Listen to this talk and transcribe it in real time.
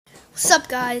Sup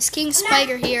guys, King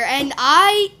Spider here, and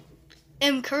I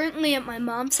am currently at my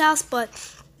mom's house,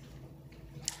 but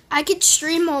I could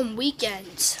stream on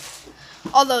weekends.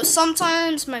 Although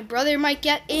sometimes my brother might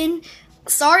get in.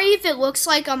 Sorry if it looks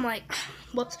like I'm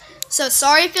whoops. So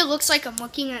sorry if it looks like I'm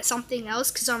looking at something else,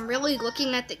 because I'm really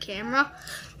looking at the camera,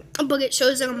 but it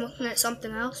shows that I'm looking at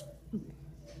something else.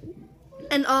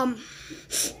 And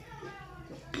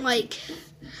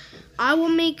I will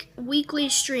make weekly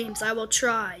streams. I will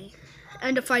try.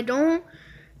 And if I don't,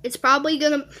 it's probably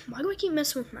gonna... Why do I keep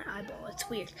messing with my eyeball? It's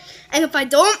weird. And if I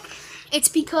don't, it's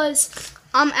because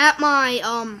I'm at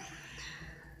my,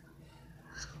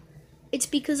 It's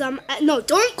because I'm at... No,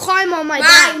 don't climb on my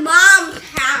back. mom's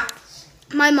house.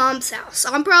 My mom's house.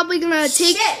 I'm probably gonna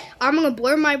take... Shit. I'm gonna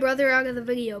blur my brother out of the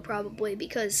video, probably,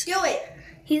 because... Do it.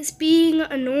 He's being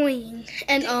annoying.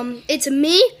 And, it's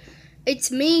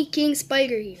me, King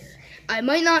Spider here. I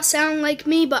might not sound like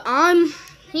me, but I'm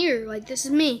here. Like, this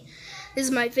is me. This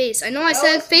is my face. I know I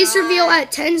said face reveal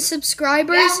at 10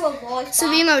 subscribers.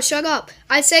 Savino, shut up.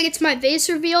 I said it's my face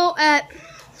reveal at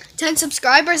 10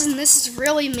 subscribers, and this is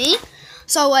really me.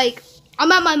 So, like,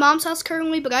 I'm at my mom's house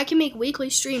currently, but I can make weekly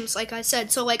streams, like I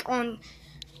said. So, like, on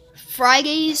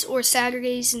Fridays or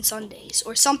Saturdays and Sundays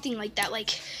or something like that.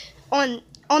 Like, on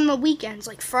the weekends,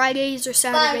 like Fridays or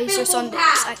Saturdays or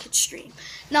Sundays, I could stream.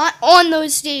 Not on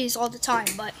those days all the time,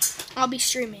 but I'll be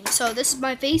streaming. So this is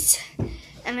my face,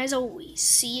 and as always,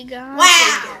 see you guys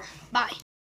later. Bye.